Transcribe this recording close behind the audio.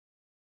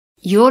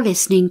You're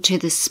listening to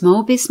the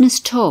Small Business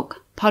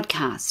Talk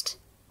podcast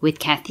with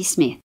Cathy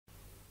Smith.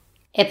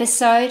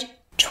 Episode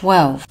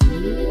 12.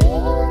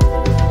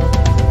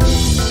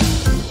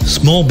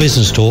 Small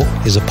Business Talk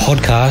is a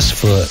podcast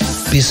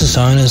for business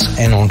owners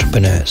and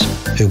entrepreneurs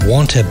who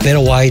want a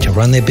better way to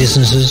run their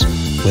businesses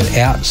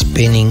without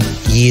spending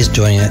years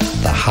doing it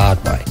the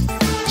hard way.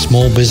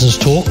 Small Business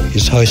Talk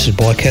is hosted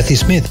by Cathy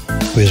Smith,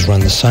 who has run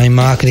the same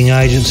marketing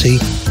agency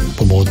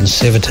for more than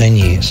 17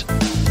 years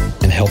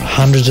and helped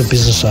hundreds of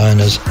business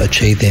owners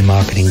achieve their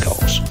marketing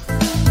goals.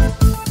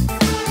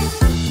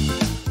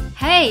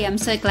 Hey, I'm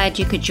so glad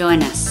you could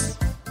join us.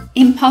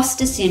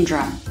 Impostor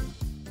Syndrome.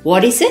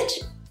 What is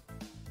it?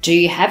 Do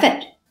you have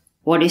it?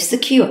 What is the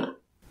cure?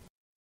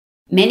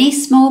 Many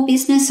small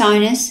business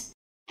owners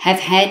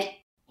have had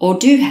or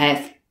do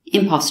have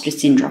imposter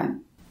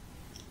syndrome.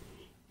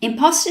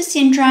 Imposter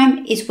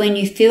syndrome is when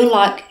you feel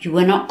like you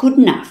are not good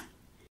enough,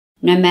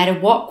 no matter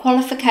what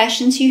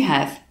qualifications you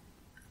have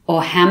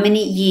or how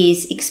many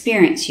years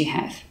experience you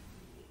have.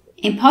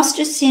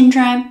 Imposter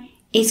syndrome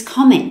is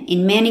common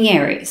in many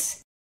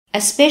areas,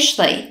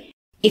 especially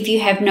if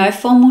you have no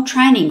formal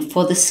training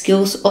for the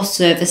skills or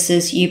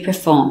services you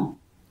perform,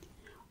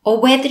 or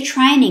where the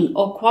training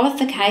or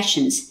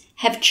qualifications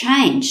have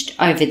changed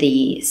over the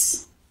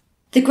years.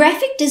 The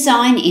graphic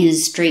design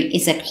industry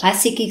is a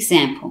classic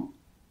example.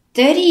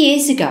 30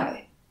 years ago,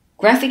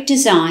 graphic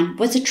design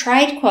was a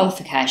trade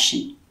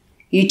qualification.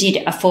 You did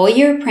a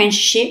 4-year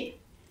apprenticeship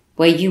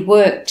where you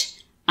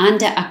worked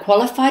under a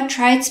qualified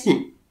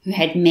tradesman who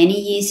had many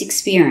years'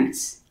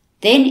 experience.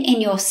 Then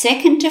in your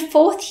 2nd to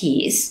 4th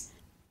years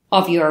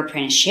of your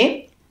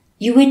apprenticeship,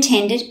 you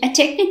attended a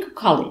technical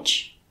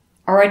college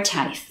or a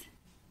TAFE,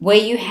 where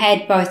you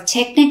had both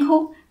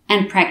technical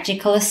and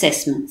practical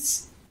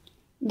assessments.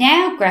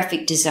 Now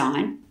graphic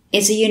design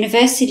is a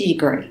university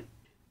degree.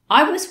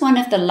 I was one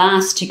of the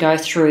last to go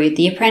through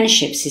the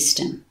apprenticeship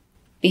system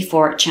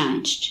before it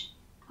changed.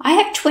 I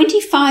have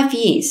 25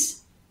 years,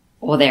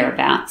 or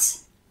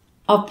thereabouts,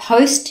 of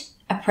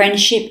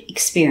post-apprenticeship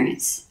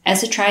experience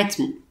as a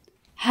tradesman.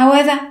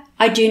 However,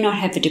 I do not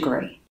have a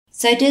degree.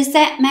 So does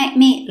that make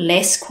me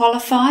less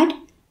qualified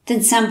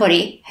than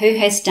somebody who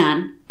has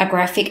done a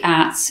graphic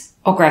arts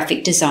or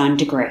graphic design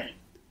degree?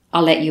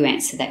 I'll let you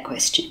answer that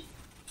question.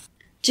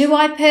 Do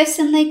I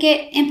personally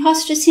get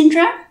imposter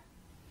syndrome?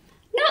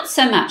 Not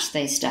so much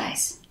these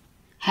days.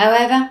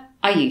 However,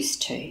 I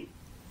used to.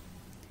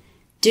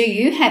 Do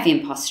you have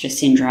imposter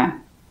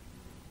syndrome?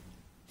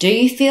 Do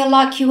you feel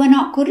like you are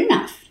not good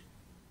enough?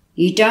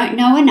 You don't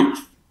know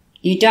enough.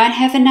 You don't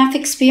have enough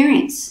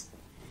experience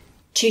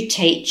to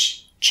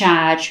teach,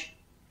 charge,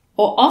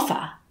 or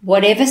offer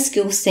whatever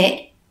skill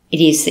set it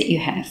is that you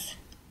have.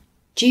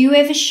 Do you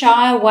ever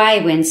shy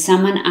away when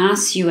someone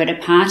asks you at a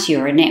party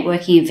or a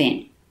networking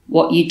event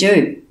what you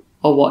do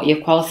or what your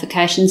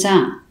qualifications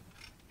are?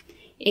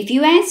 If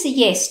you answer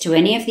yes to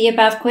any of the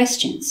above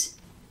questions,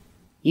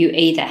 you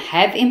either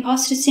have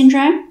imposter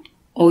syndrome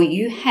or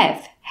you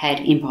have had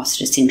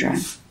imposter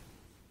syndrome.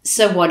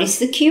 So what is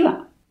the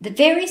cure? The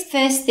very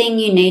first thing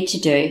you need to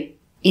do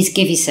is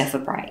give yourself a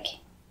break.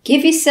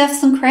 Give yourself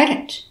some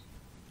credit.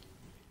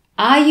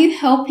 Are you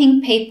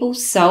helping people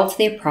solve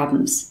their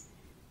problems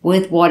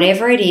with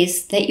whatever it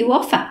is that you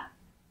offer?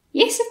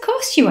 Yes, of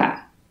course you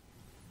are.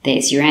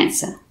 There's your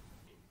answer.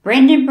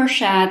 Brendan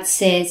Burchard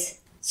says,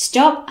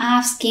 stop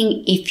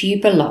asking if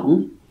you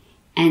belong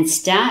and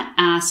start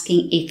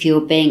asking if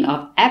you're being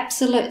of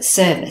absolute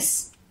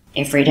service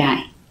every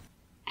day.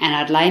 And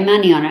I'd lay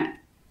money on it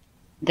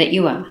that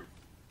you are.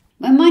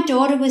 When my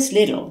daughter was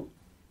little,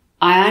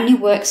 I only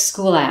worked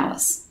school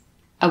hours.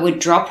 I would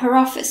drop her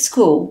off at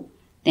school,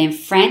 then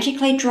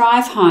frantically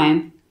drive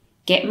home,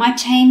 get my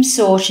team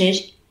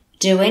sorted,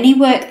 do any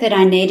work that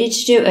I needed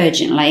to do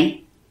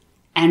urgently,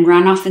 and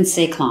run off and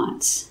see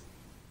clients.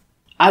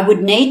 I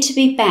would need to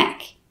be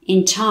back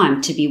in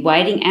time to be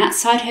waiting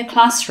outside her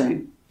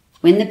classroom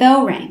when the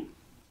bell rang.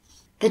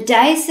 The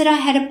days that I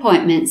had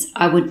appointments,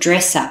 I would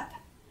dress up.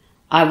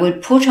 I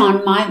would put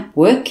on my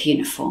work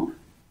uniform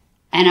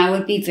and I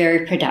would be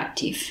very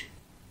productive.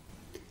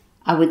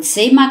 I would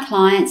see my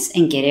clients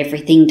and get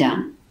everything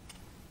done.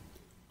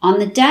 On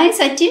the days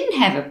I didn't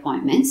have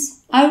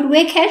appointments, I would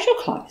wear casual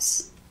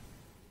clothes.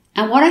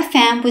 And what I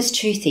found was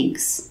 2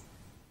 things.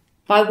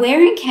 By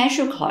wearing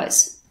casual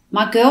clothes,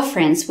 my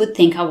girlfriends would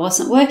think I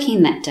wasn't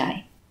working that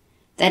day.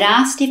 They'd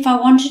asked if I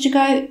wanted to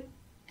go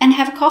and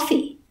have a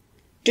coffee,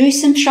 do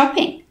some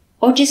shopping,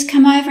 or just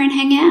come over and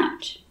hang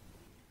out.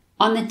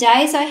 On the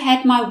days I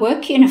had my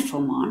work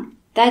uniform on,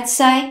 they'd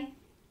say,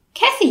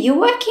 Cathy, you're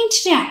working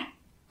today.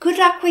 Good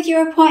luck with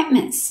your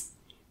appointments.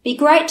 Be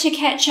great to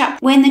catch up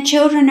when the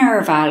children are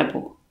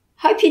available.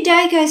 Hope your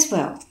day goes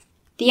well.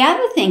 The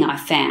other thing I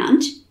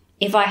found,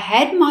 if I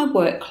had my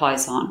work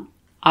clothes on,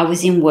 I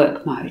was in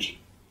work mode.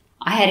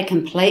 I had a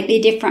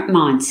completely different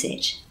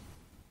mindset.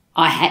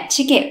 I had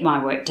to get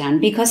my work done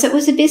because it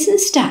was a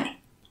business day.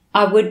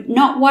 I would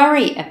not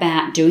worry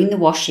about doing the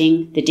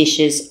washing, the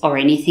dishes, or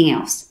anything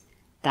else.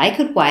 They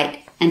could wait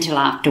until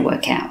after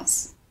work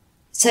hours.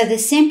 So the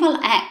simple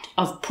act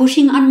of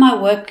putting on my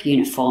work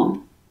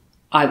uniform,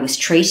 I was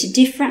treated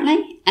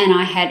differently and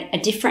I had a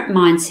different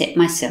mindset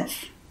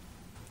myself.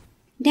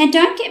 Now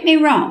don't get me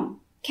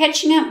wrong,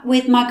 catching up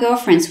with my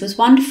girlfriends was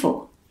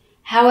wonderful.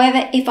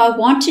 However, if I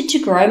wanted to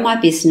grow my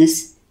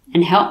business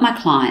and help my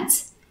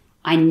clients,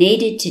 I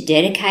needed to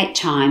dedicate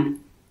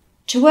time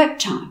to work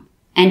time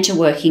and to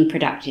working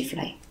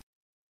productively.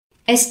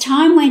 As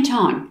time went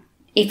on,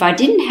 if I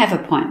didn't have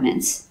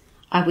appointments,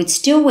 I would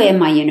still wear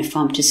my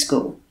uniform to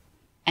school,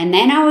 and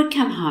then I would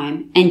come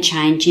home and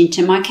change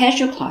into my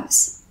casual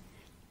clothes.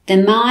 The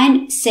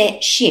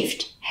mindset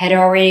shift had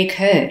already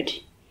occurred.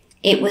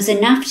 It was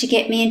enough to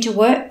get me into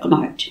work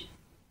mode,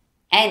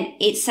 and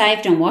it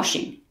saved on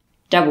washing.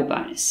 Double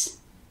bonus.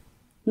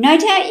 No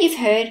doubt you've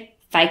heard,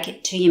 fake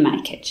it till you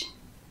make it.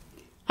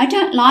 I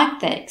don't like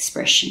that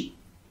expression.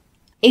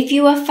 If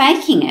you are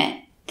faking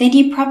it, then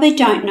you probably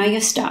don't know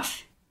your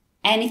stuff.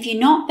 And if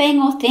you're not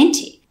being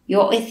authentic,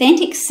 your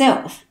authentic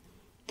self,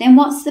 then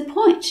what's the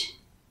point?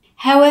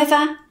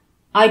 However,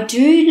 I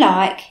do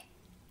like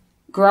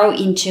grow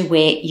into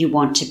where you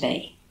want to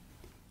be.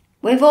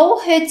 We've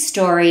all heard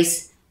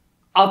stories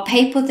of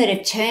people that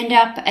have turned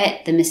up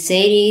at the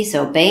Mercedes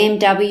or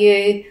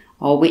BMW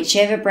or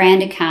whichever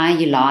brand of car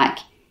you like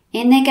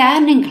in their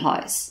gardening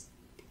clothes,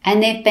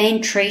 and they've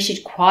been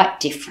treated quite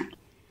different.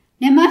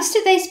 Now, most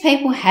of these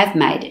people have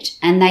made it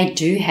and they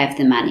do have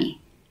the money,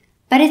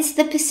 but it's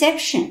the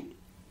perception.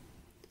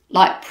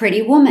 Like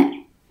Pretty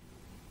Woman.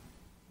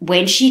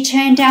 When she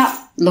turned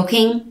up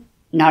looking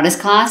not as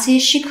classy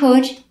as she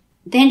could,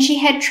 then she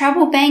had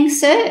trouble being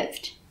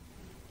served.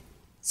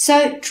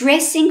 So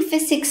dressing for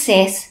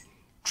success,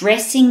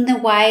 dressing the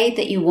way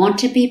that you want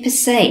to be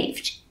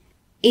perceived,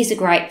 is a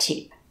great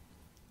tip.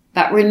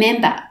 But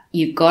remember,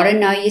 you've got to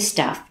know your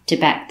stuff to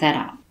back that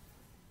up.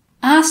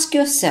 Ask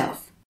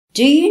yourself,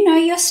 do you know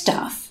your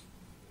stuff?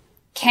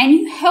 Can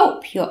you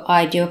help your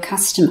ideal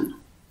customer?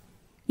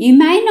 You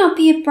may not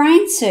be a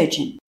brain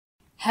surgeon.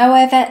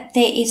 However,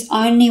 there is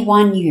only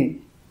one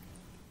you.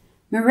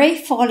 Marie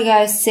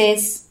Forleo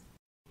says,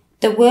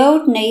 the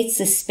world needs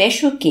a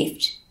special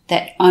gift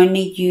that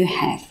only you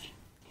have.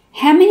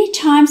 How many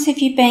times have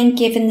you been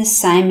given the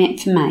same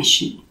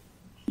information?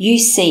 You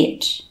see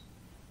it.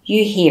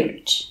 You hear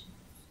it.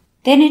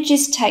 Then it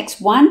just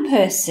takes one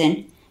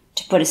person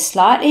to put a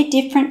slightly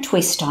different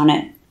twist on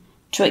it,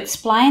 to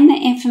explain the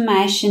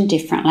information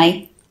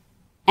differently,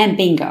 and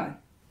bingo,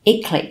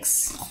 it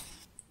clicks.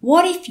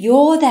 What if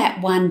you're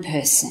that one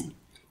person?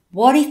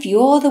 What if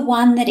you're the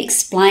one that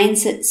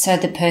explains it so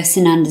the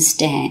person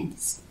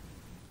understands?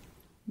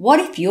 What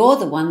if you're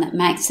the one that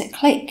makes it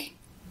click?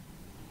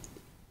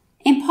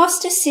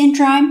 Impostor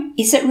syndrome,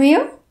 is it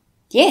real?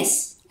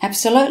 Yes,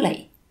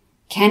 absolutely.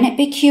 Can it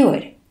be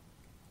cured?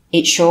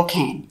 It sure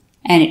can,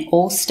 and it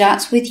all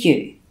starts with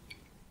you,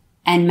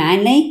 and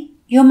mainly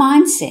your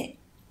mindset.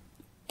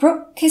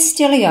 Brooke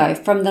Castillo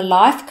from the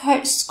Life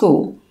Coach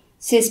School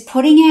says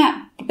putting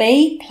out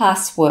B+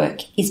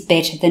 work is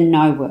better than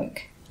no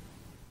work.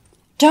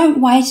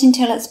 Don't wait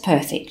until it's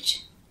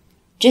perfect.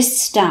 Just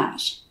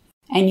start,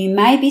 and you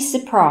may be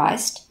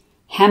surprised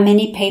how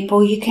many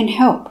people you can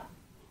help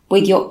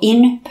with your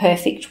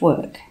imperfect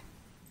work.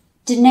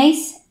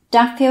 Denise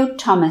Duffield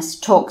Thomas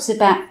talks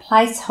about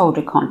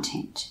placeholder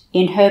content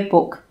in her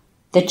book,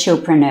 The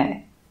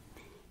Chillpreneur.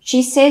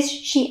 She says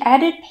she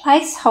added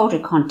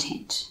placeholder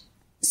content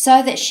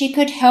so that she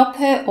could help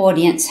her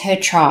audience, her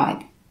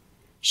tribe.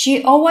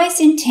 She always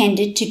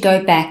intended to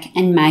go back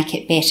and make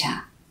it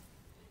better.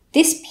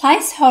 This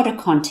placeholder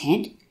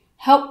content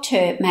helped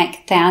her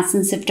make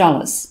thousands of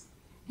dollars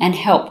and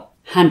help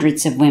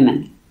hundreds of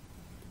women.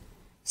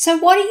 So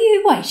what are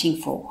you waiting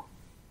for?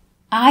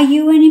 Are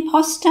you an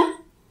imposter?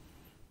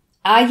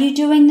 Are you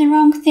doing the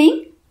wrong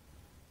thing?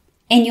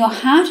 In your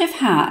heart of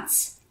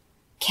hearts,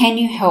 can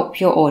you help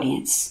your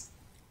audience?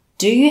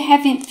 Do you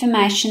have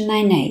information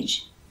they need?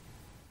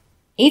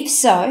 If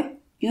so,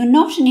 you're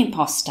not an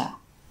imposter.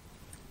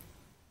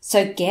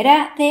 So get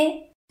out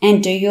there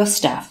and do your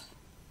stuff.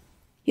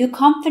 Your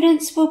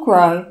confidence will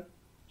grow,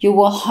 you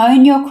will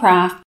hone your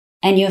craft,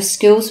 and your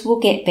skills will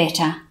get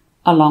better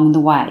along the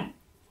way.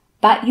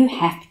 But you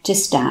have to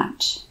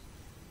start.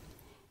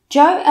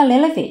 Joe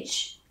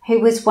Alilovich, who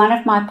was one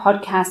of my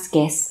podcast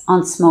guests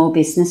on Small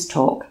Business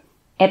Talk,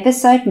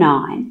 episode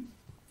 9,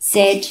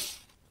 said,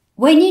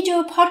 when you do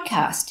a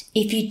podcast,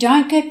 if you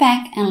don't go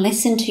back and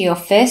listen to your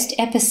first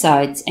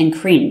episodes and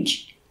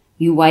cringe,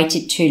 you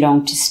waited too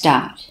long to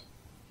start.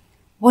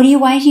 What are you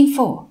waiting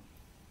for?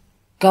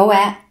 Go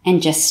out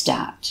and just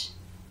start.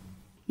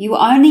 You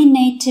only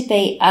need to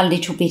be a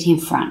little bit in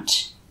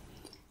front.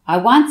 I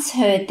once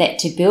heard that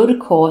to build a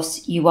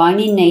course, you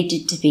only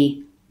needed to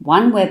be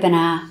one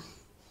webinar,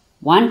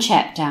 one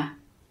chapter,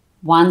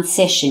 one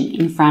session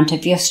in front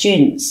of your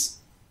students.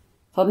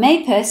 For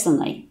me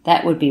personally,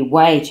 that would be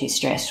way too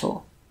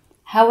stressful.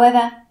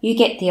 However, you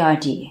get the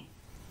idea.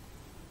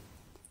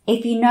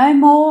 If you know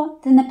more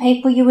than the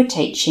people you are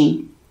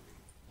teaching,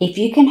 if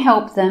you can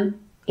help them,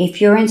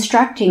 if you're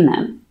instructing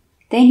them,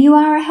 then you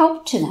are a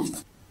help to them.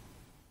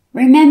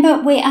 Remember,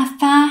 we are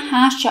far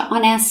harsher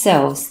on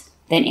ourselves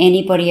than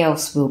anybody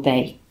else will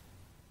be.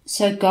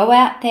 So go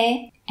out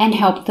there and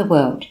help the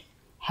world.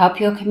 Help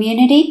your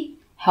community,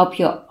 help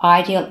your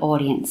ideal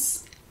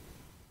audience.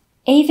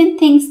 Even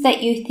things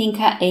that you think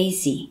are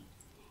easy,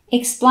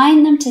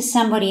 explain them to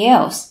somebody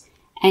else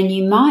and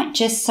you might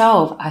just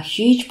solve a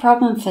huge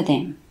problem for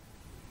them.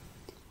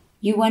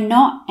 You are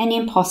not an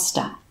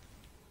imposter.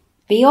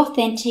 Be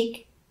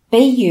authentic, be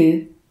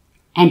you,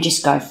 and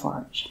just go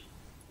for it.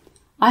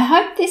 I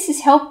hope this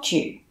has helped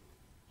you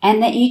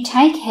and that you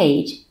take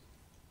heed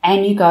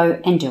and you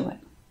go and do it.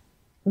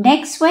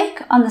 Next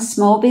week on the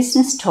Small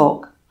Business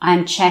Talk,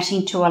 I'm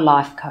chatting to a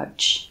life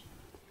coach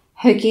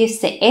who gives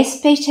the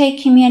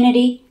SBT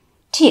community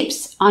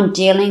tips on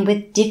dealing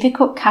with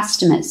difficult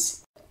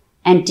customers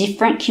and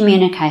different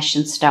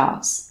communication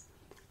styles.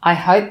 I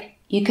hope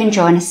you can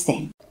join us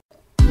then.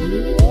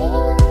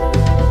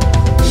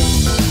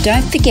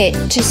 Don't forget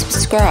to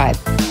subscribe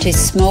to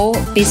Small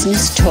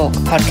Business Talk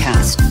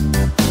podcast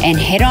and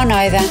head on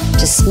over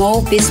to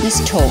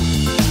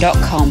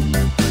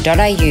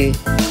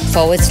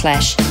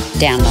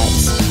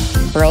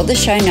smallbusinesstalk.com.au/downloads for all the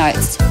show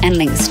notes and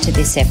links to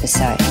this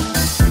episode.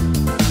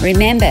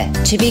 Remember,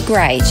 to be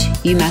great,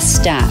 you must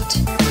start.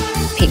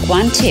 Pick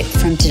one tip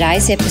from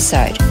today's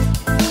episode,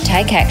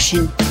 take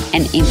action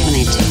and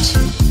implement it.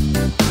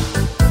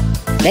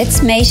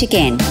 Let's meet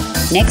again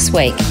next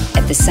week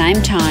at the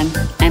same time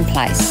and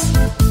place.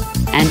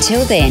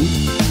 Until then,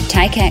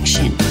 take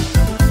action.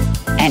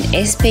 And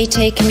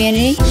SBT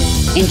community,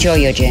 enjoy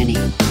your journey.